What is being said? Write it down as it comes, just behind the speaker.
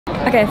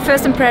Okay,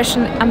 first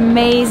impression,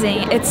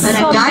 amazing. It's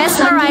so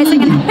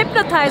mesmerizing and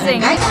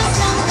hypnotizing.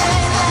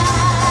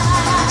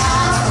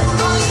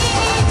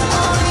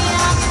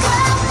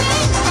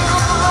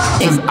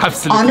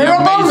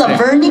 Honorable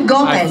Laverny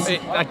Gomez,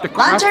 like the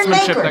lantern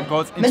craftsmanship maker, that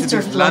goes into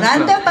Mr. these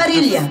lanterns Floranda is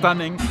Parilla.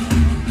 stunning.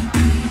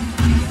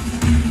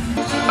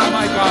 Oh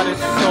my god,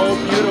 it's so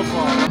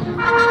beautiful.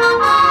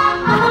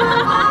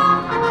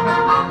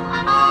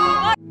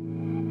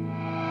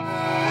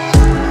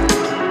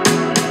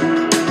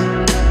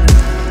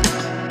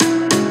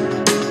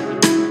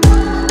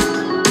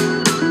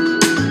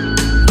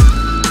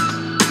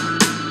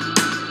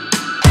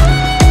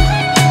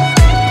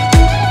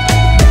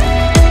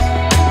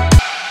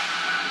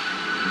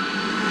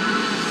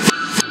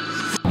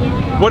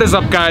 What is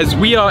up, guys?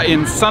 We are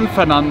in San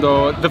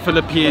Fernando, the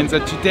Philippines,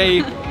 and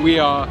today we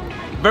are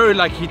very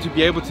lucky to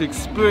be able to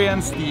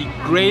experience the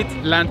Great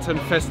Lantern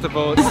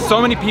Festival. So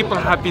many people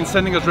have been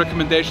sending us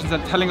recommendations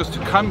and telling us to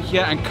come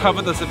here and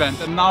cover this event,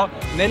 and now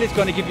Nelly's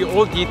going to give you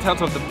all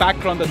details of the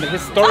background and the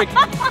historic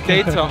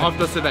data of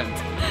this event.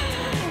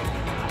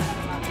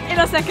 In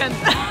a second.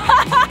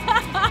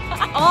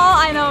 All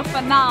I know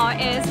for now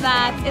is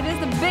that it is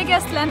the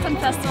biggest lantern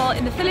festival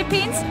in the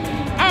Philippines,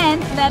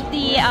 and that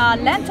the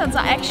lanterns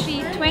are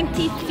actually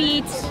 20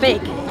 feet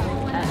big.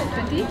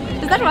 20?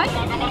 Is that right?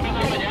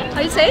 How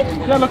do you say it?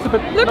 Yeah, looks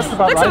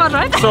about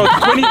right. So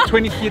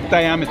 20 feet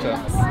diameter.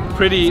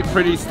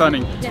 Pretty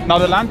stunning. Yeah. Now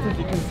the lanterns,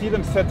 you can see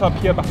them set up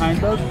here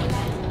behind us,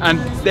 and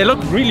they look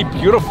really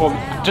beautiful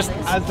just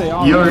as they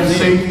are. Your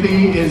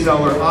safety is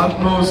our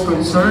utmost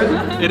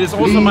concern. It is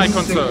also my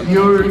concern.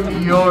 Secure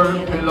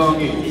your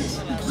belongings.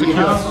 We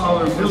have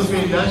our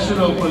Philippine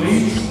National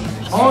Police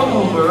all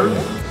over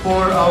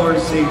for our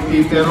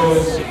safety, pero...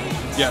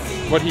 Yes,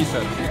 what he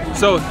said.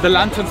 So the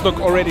lanterns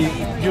look already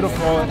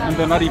beautiful and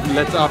they're not even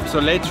lit up. So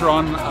later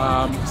on,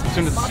 as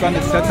soon as the sun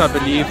is set, I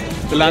believe,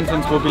 the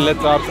lanterns will be lit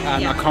up,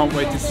 and I can't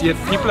wait to see it.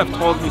 People have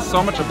told me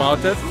so much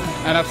about it,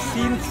 and I've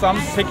seen some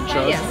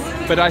pictures,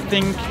 but I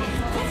think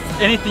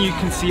anything you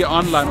can see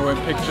online or in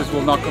pictures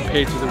will not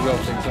compare to the real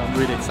thing, so I'm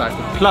really excited.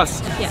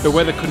 Plus, the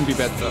weather couldn't be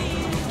better.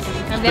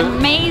 And the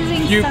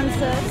amazing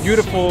sunsets.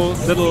 Beautiful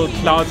little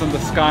clouds on the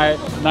sky,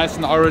 nice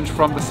and orange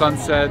from the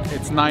sunset.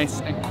 It's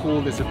nice and cool,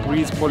 there's a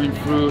breeze pulling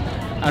through,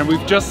 and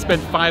we've just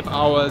spent 5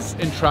 hours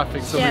in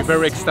traffic, so we're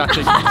very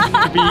ecstatic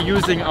to be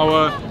using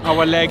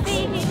our legs.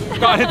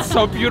 God, it's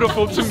so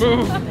beautiful to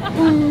move.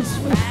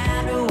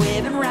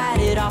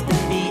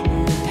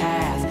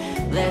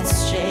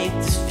 Let's shake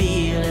this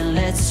feeling,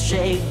 let's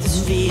shake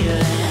this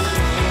feeling.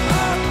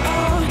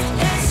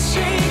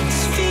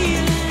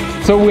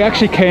 So we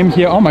actually came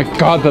here, oh my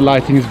god, the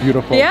lighting is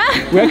beautiful. Yeah?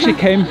 We actually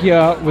came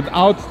here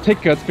without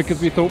tickets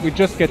because we thought we'd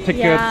just get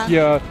tickets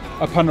here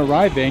upon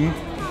arriving.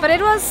 But it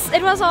was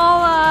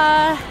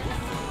all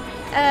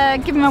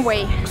given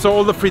away. So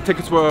all the free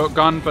tickets were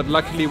gone, but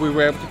luckily we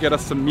were able to get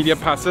us some media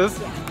passes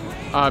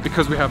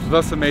because we have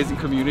this amazing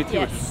community,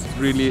 which is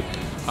really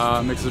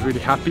makes us really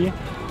happy.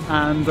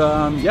 And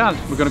yeah,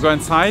 we're gonna go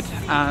inside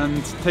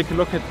and take a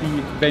look at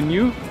the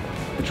venue.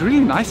 It's really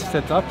nice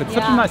set up. It's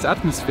such a nice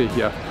atmosphere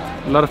here.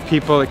 A lot of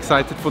people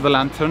excited for the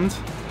lanterns.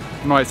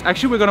 Nice.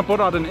 Actually, we're gonna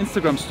put out an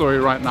Instagram story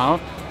right now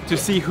to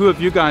see who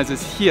of you guys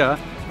is here,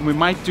 and we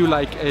might do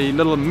like a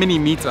little mini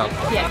meetup.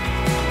 Yeah.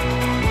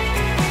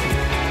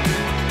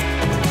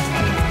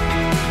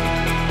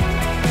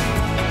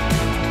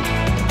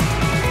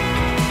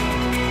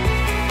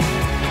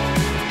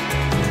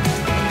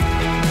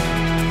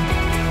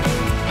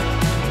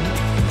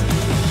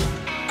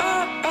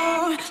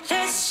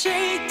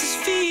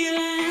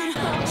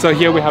 So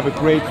here we have a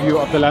great view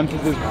of the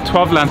lanterns. There's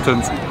 12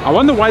 lanterns. I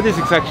wonder why this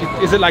exactly,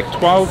 is it like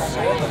 12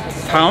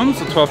 towns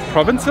or 12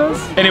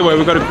 provinces? Anyway,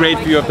 we've got a great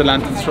view of the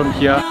lanterns from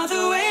here.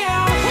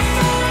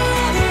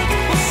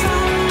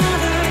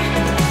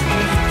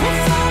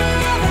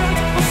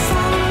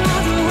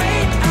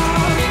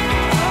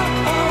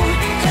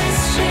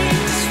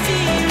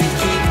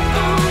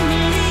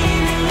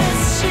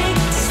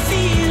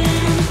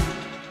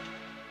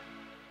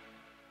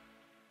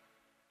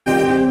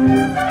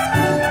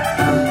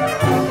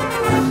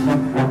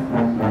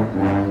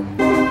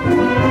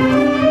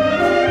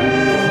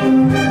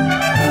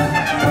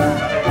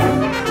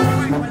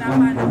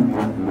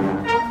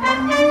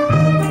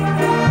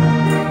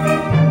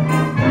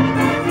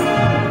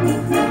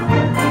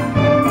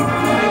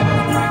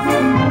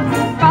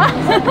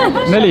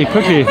 Nelly,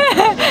 quickly.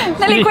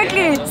 Nelly,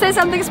 quickly, say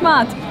something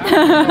smart.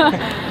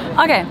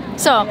 Okay,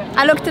 so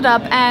I looked it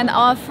up, and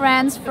our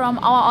friends from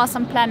Our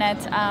Awesome Planet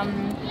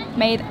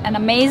made an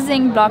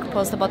amazing blog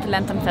post about the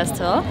Lantern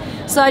Festival.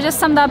 So I just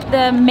summed up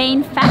the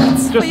main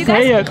facts for you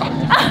guys. Just say it.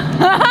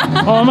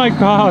 Oh my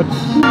god.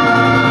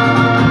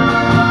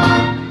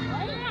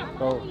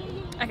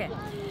 Okay,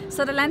 so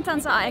So the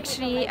lanterns are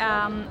actually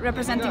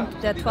representing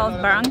the 12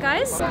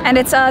 barangays, and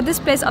it's a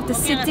display of the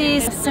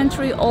city's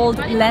century-old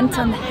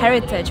lantern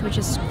heritage, which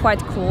is quite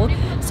cool.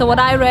 So what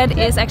I read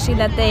is actually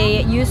that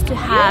they used to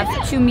have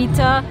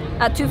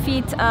 2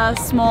 feet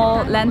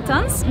small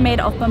lanterns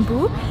made of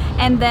bamboo,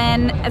 and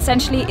then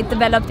essentially it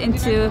developed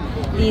into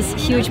these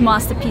huge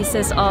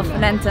masterpieces of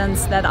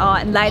lanterns that are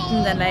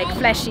enlightened and like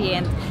flashy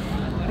and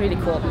really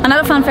cool.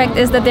 Another fun fact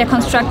is that they're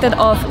constructed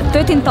of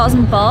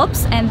 13,000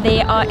 bulbs and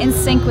they are in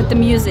sync with the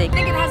music. I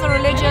think it has a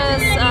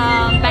religious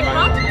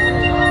background,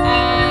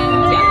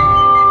 and yeah.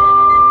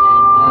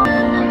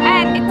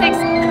 And it takes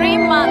 3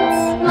 months,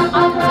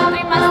 up to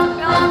 3 months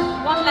to build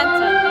one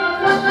lantern,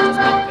 which is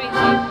quite crazy.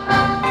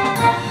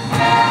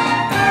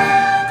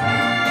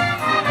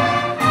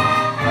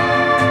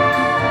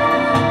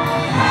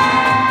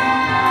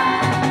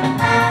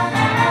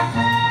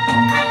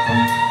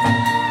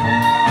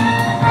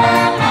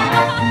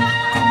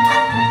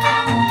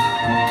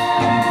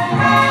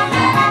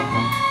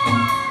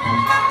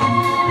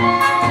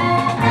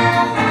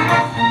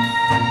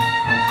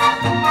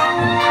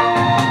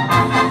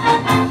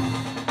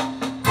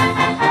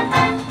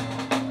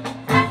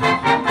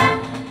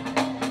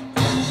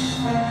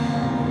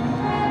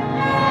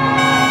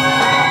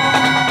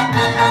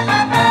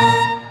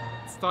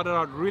 Started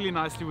out really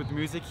nicely with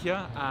music here,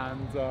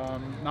 and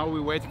now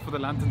we're waiting for the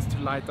lanterns to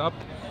light up.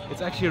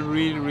 It's actually a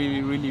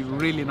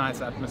really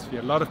nice atmosphere.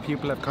 A lot of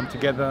people have come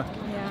together,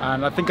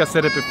 and I think I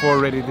said it before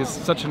already, there's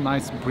such a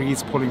nice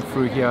breeze pulling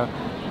through here.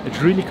 It's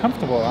really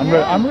comfortable.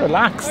 I'm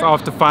relaxed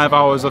after 5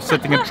 hours of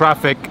sitting in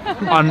traffic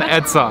on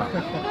EDSA.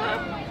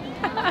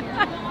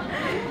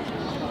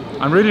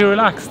 I'm really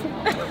relaxed.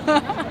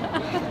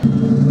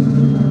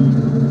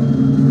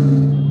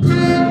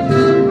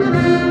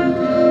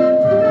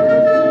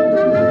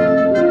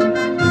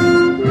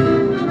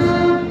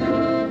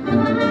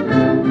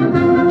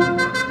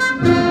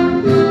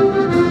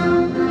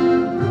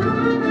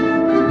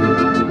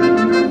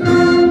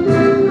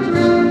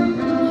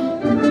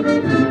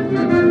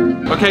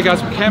 Okay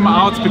guys, we came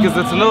out because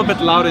it's a little bit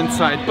loud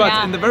inside, but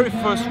in the very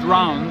first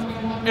round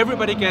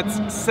everybody gets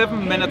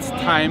 7 minutes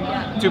time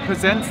to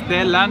present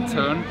their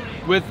lantern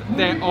with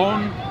their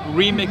own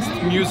remixed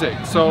music.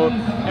 So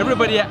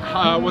everybody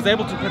was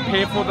able to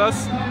prepare for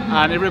this,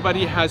 and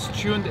everybody has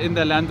tuned in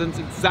their lanterns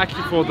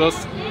exactly for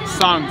this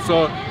song.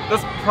 So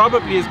this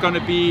probably is going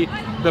to be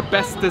the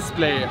best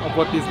display of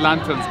what these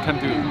lanterns can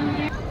do.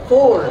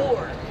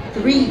 4,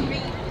 3,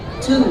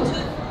 2,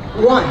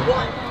 1.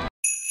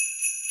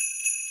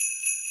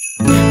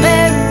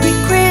 Merry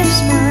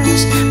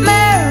Christmas,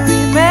 Merry,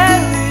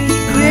 Merry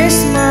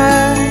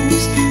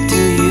Christmas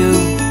to you.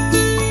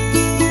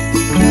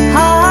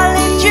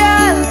 Holly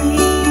jolly,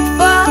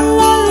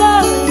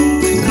 follow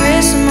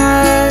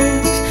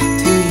Christmas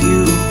to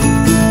you.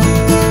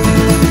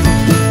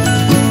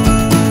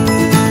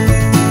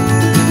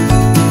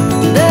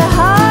 The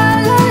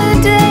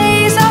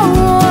holidays are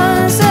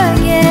once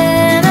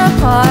again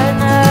upon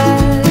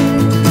us,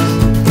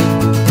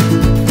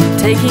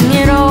 taking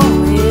it all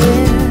in.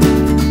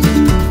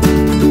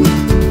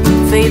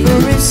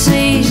 Favorite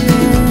season,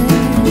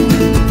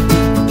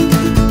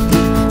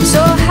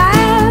 so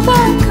have a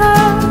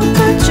cup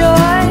of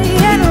joy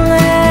and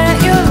let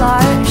your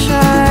light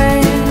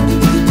shine.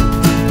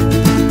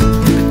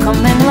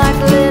 Coming like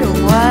little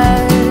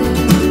ones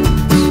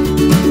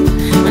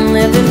when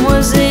living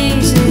was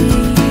easy.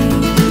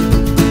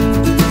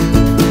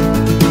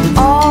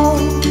 All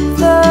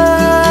the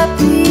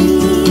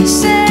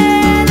peace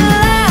and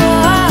love.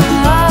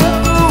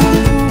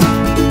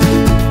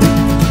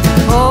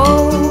 Oh,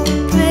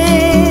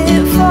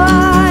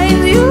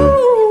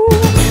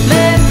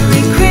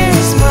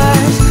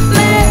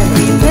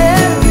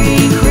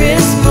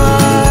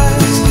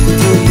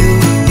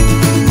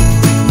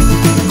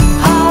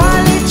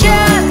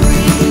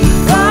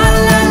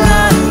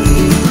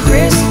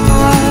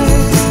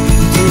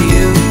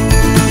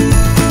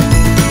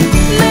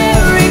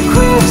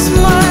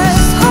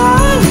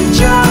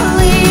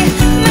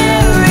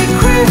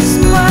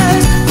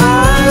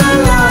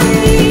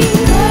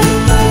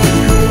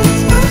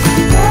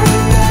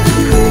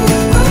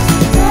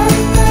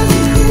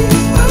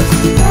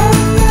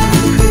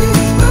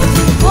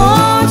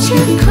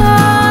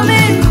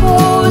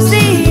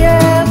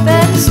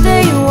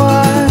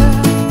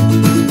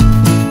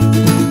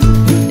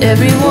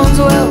 everyone's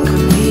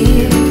welcome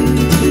here.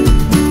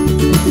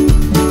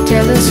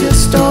 Tell us your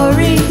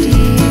story,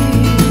 dear.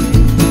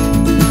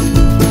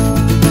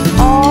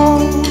 All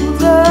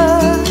the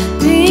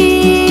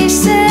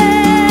peace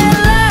and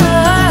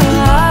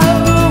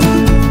love,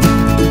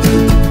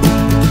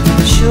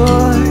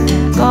 sure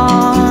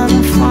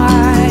gonna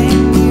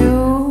find you.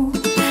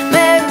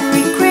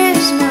 Merry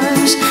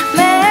Christmas,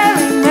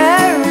 Merry,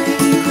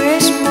 Merry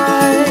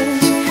Christmas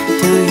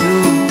to you.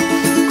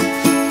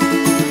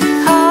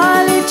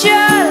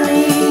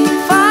 Jolly,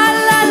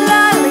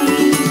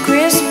 fa-la-la-ly,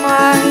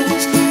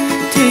 Christmas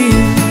to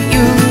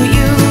you,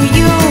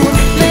 you.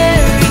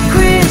 Merry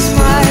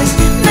Christmas,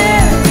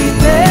 Merry,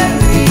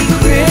 Merry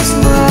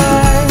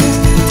Christmas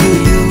to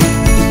you.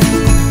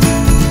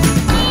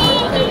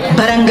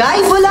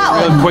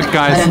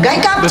 Guys,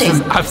 Barangay this is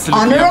Captain,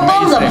 absolutely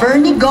Honorable amazing.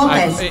 Laverny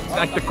Gomez,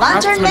 Like the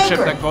Lantern craftsmanship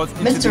Maker, that goes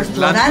into Mr. these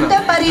lanterns Floranda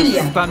is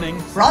Parilla, stunning.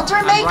 Router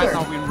And right Maker,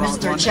 now we're in round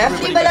Mr. one.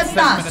 Jeffrey Everybody gets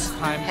 7 Balagtas, minutes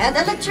time Head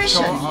to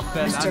Electrician, show off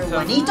their Mr. lantern,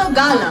 Juanito to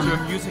Galang.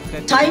 your music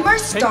that Timer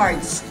they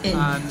starts in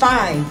and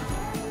 5,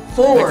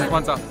 4, next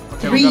one's up.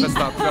 Okay, 3, we gotta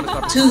stop. We gotta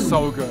stop. It's 2,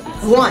 so good.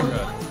 It's 1. So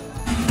good.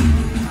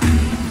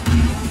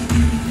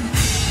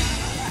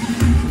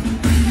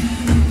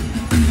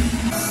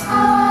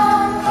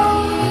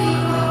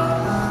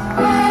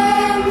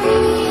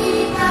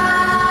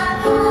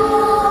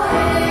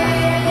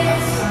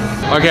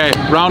 Okay,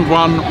 round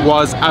one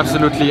was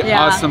absolutely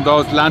awesome.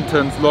 Those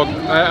lanterns look,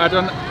 I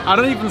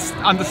don't even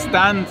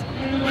understand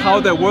how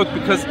they work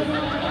because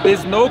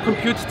there's no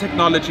computer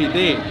technology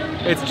there.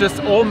 It's just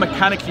all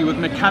mechanically with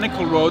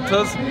mechanical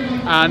rotors,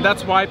 and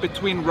that's why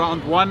between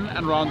round one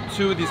and round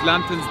two these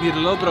lanterns need a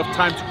little bit of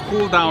time to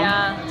cool down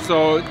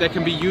so they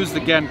can be used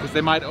again because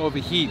they might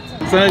overheat.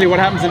 So Nelly, what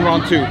happens in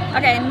round two?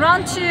 Okay, in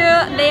round two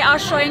they are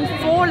showing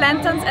 4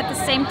 lanterns at the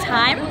same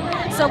time.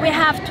 So we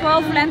have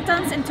 12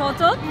 lanterns in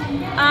total.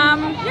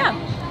 Yeah.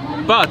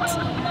 But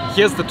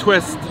here's the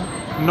twist.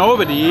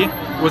 Nobody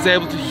was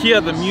able to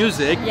hear the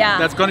music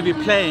that's going to be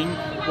playing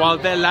while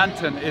their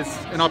lantern is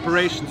in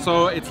operation.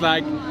 So it's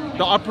like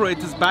the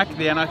operator's back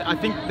there, and I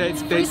think they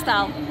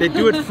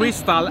do it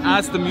freestyle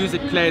as the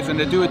music plays, and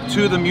they do it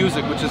to the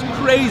music, which is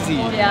crazy.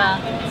 Yeah,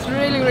 it's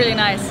really, really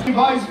nice.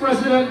 Vice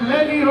President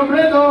Lenny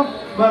Robredo,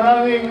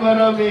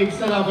 maraming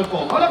salamat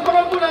po.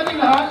 Palakpakan po natin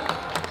lahat.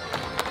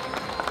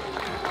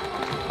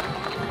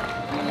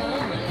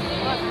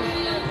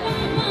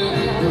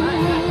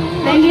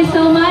 Thank you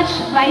so much,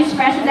 Vice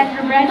President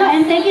Robredo,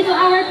 and thank you to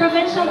our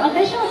provincial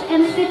officials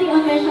and city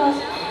officials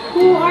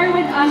who are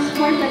with us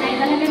for tonight.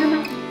 Talaga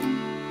naman.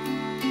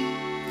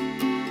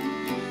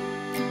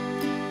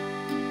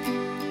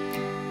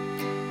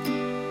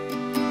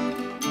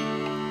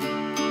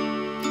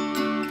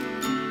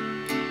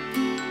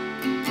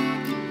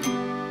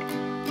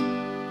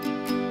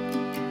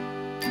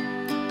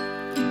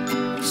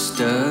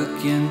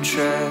 Stuck in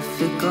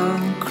traffic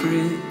on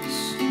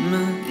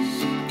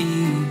Christmas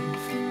Eve.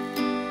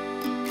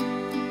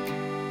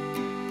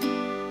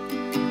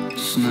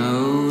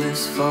 Snow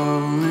is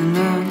falling,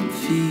 I'm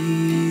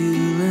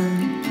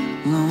feeling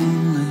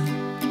lonely.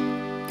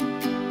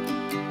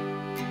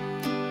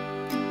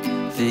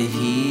 The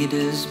heat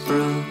is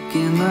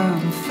broken,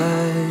 I'm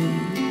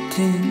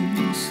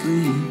fighting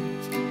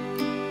sleep.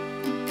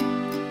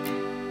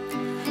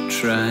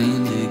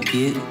 Trying to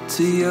get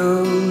to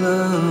your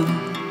love,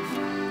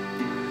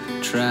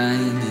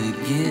 trying to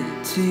get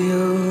to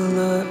your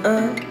love.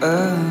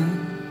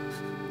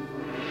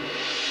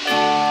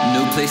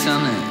 No place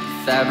on earth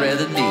I'd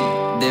rather be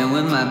than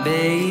with my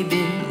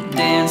baby,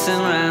 dancing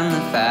around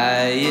the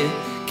fire,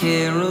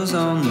 carols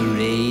on the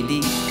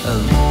radio,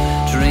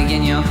 drink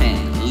in your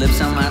hand,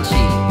 lips on my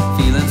cheek,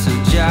 feeling so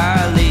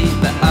jolly,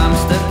 but I'm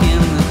stuck in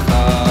the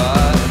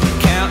car,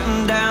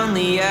 counting down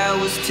the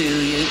hours till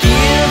you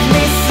give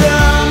me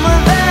some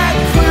of that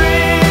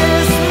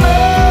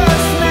Christmas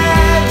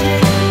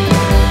magic.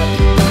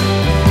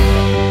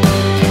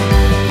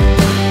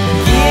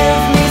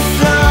 Give me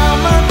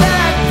some of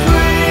that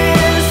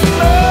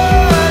Christmas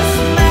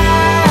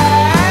magic.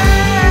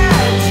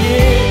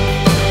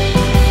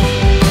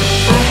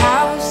 The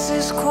house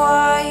is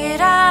quiet,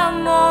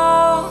 I'm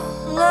all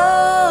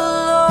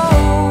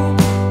alone,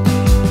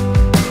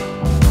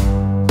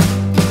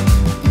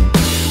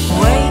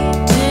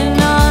 waiting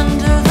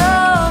under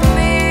the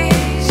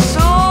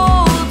mistletoe.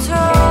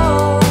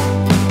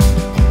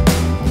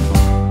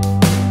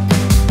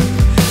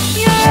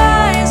 Your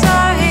eyes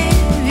are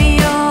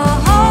heavy, your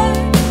heart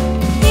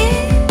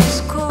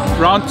is cold.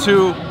 Round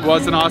two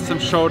was an awesome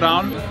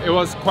showdown. It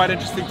was quite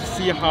interesting to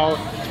see how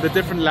the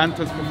different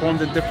lanterns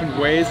performed in different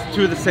ways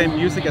to the same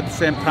music at the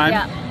same time,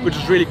 which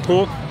is really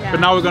cool. But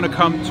now we're going to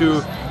come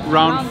to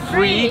round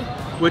three,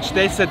 which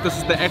they said this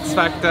is the X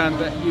factor and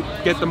that you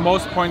get the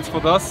most points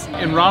for this.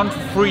 In round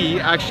three,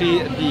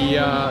 actually the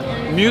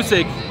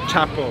music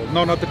chapel,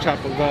 no, not the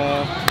chapel,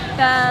 the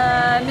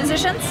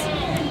musicians?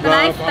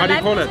 how do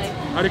you call it?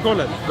 How do you call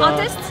it?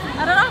 Artists?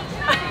 I don't know.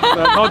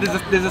 No,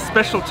 there's a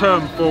special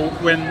term for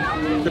when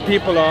the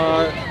people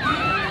are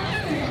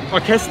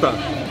orchestra.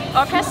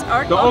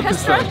 The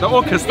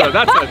orchestra,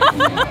 that's it.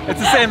 It's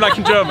the same like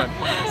in German.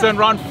 So in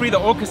round three, the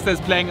orchestra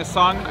is playing a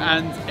song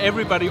and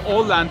everybody,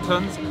 all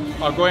lanterns,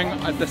 are going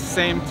at the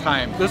same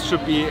time. This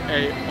should be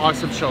an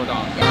awesome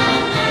showdown.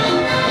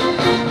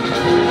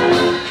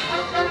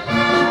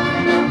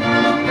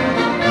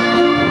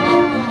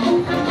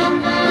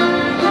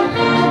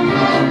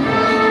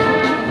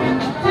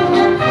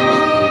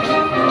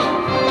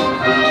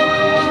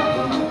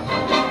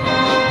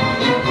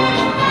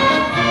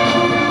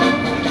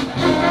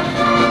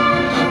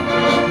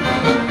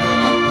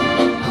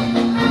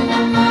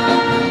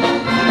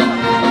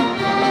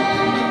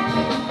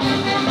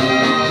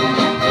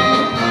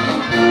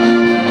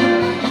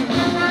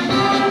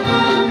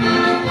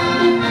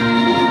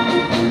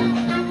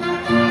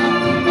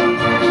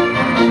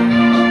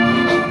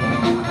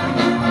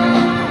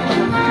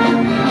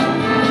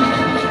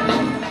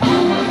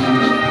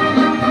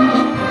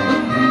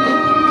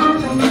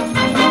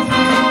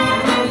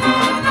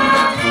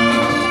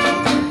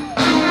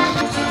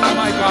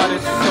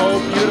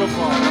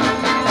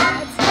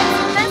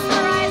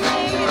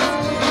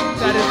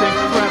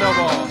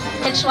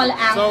 sexual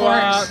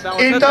anchors.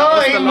 Ito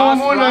ay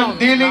mumulang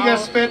diling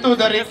aspeto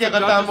darit niya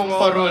katamong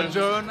parol.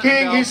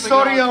 King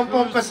istorya ang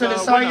pong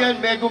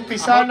kasalisayan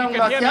megumpisan ng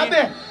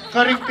makyabe.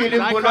 Karing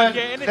pilimbulan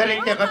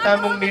darit niya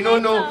katamong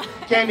ninuno.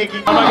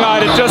 Oh my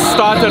God, it just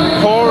started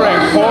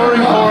pouring.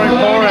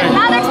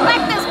 Not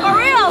expect this, for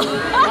real!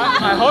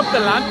 I hope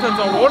the lanterns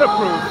are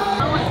waterproof.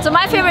 So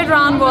my favorite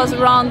round was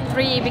round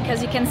 3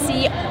 because you can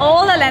see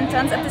all the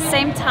lanterns at the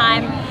same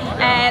time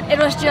and it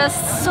was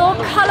just so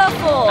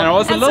colorful. And it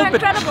was a little so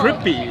bit incredible.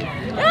 trippy.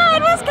 Yeah,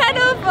 it was kind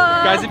of...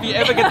 Guys, if you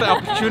ever get the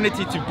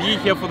opportunity to be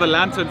here for the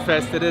Lantern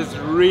Fest, it is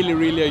really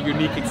a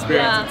unique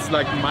experience. Yeah. It's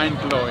like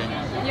mind-blowing.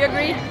 You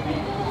agree?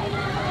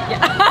 Yeah.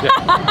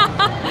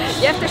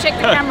 You have to shake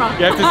the camera.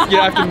 You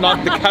have to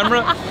knock the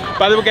camera.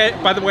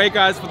 By the way,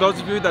 guys, for those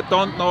of you that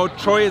don't know,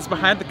 Troy is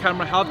behind the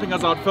camera helping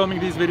us out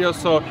filming these videos.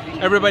 So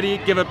everybody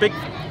give a big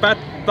fat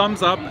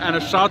thumbs up and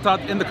a shout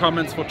out in the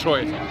comments for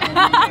Troy.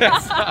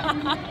 Yes.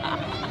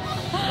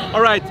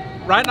 All right.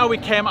 Right now we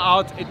came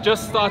out, it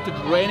just started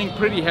raining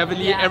pretty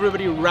heavily. Yeah.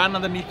 Everybody ran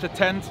underneath the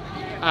tent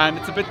and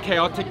it's a bit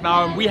chaotic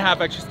now, and we have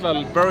actually still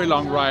a very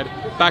long ride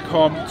back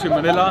home to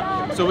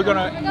Manila. So we're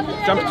gonna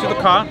jump into the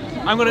car.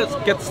 I'm gonna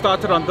get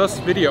started on this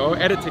video,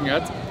 editing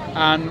it,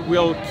 and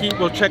we'll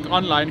check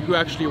online who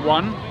actually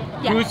won.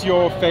 Yeah. Who's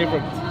your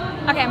favorite?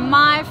 Okay,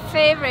 my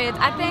favorite.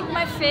 I think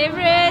my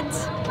favorite,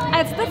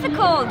 it's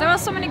difficult. There are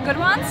so many good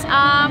ones,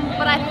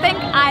 but I think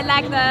I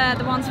like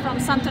the ones from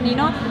Santo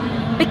Nino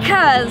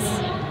because,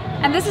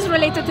 and this is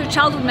related to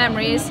childhood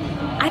memories,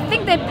 I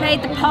think they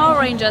played the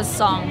Power Rangers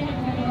song.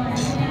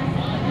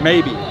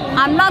 Maybe.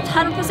 I'm not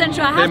 100%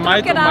 sure. I have to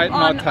look it up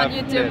on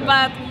YouTube, it.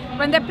 but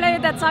when they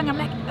played that song, I'm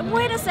like,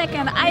 wait a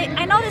second,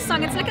 I know this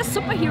song. It's like a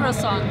superhero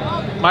song.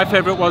 My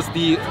favorite was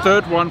the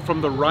third one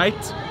from the right.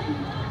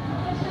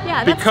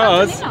 Yeah, that's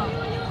because Santo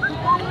Nino.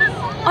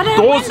 Oh, the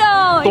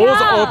doors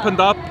yeah.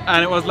 opened up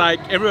and it was like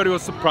everybody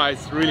was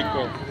surprised. Really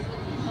cool.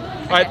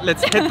 Alright,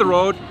 let's hit the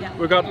road. Yeah.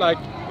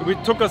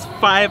 It took us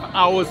 5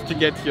 hours to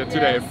get here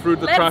today through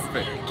the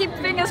traffic. Keep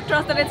fingers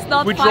crossed that it's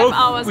not 5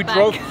 hours We back.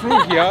 drove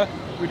through here.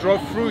 We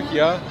drove through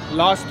here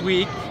last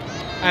week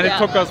and it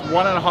took us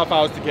 1.5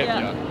 hours to get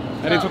here.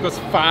 And it took us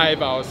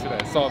 5 hours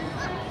today. So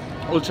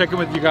we'll check in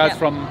with you guys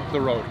from the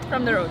road.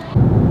 From the road.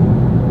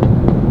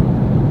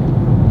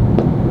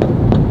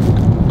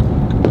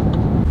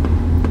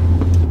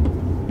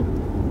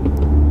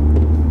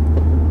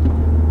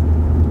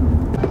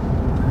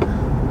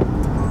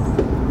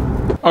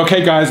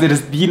 Okay guys, it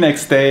is the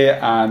next day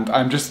and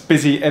I'm just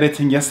busy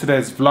editing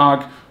yesterday's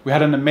vlog. We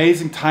had an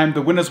amazing time.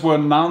 The winners were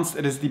announced.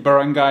 It is the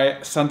barangay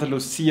Santa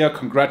Lucia.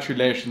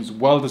 Congratulations,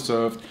 well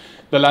deserved.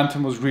 The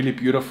lantern was really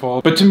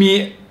beautiful. But to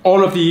me,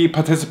 all of the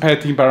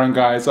participating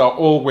barangays are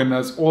all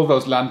winners. All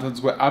those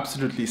lanterns were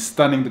absolutely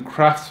stunning. The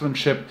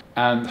craftsmanship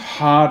and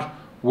hard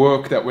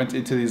work that went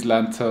into these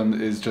lanterns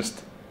is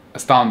just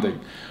astounding.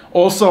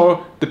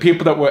 Also, the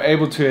people that were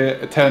able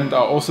to attend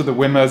are also the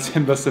winners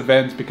in this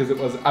event because it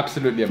was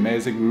absolutely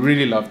amazing. We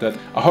really loved it.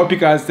 I hope you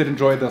guys did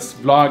enjoy this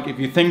vlog. If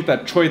you think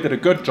that Troy did a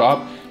good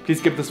job, please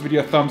give this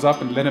video a thumbs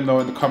up and let him know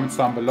in the comments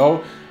down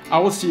below. I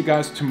will see you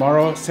guys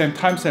tomorrow, same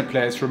time, same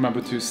place. Remember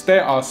to stay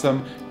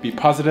awesome, be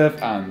positive,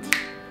 and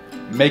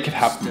make it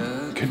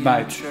happen. Good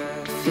night.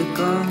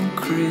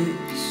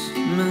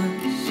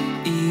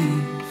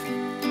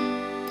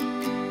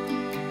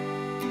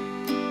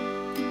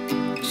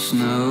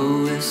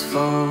 Snow is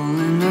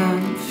falling,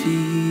 I'm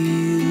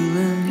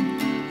feeling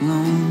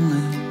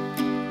lonely.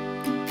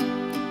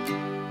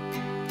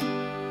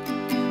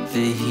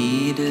 The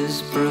heat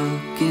is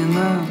broken,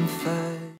 I'm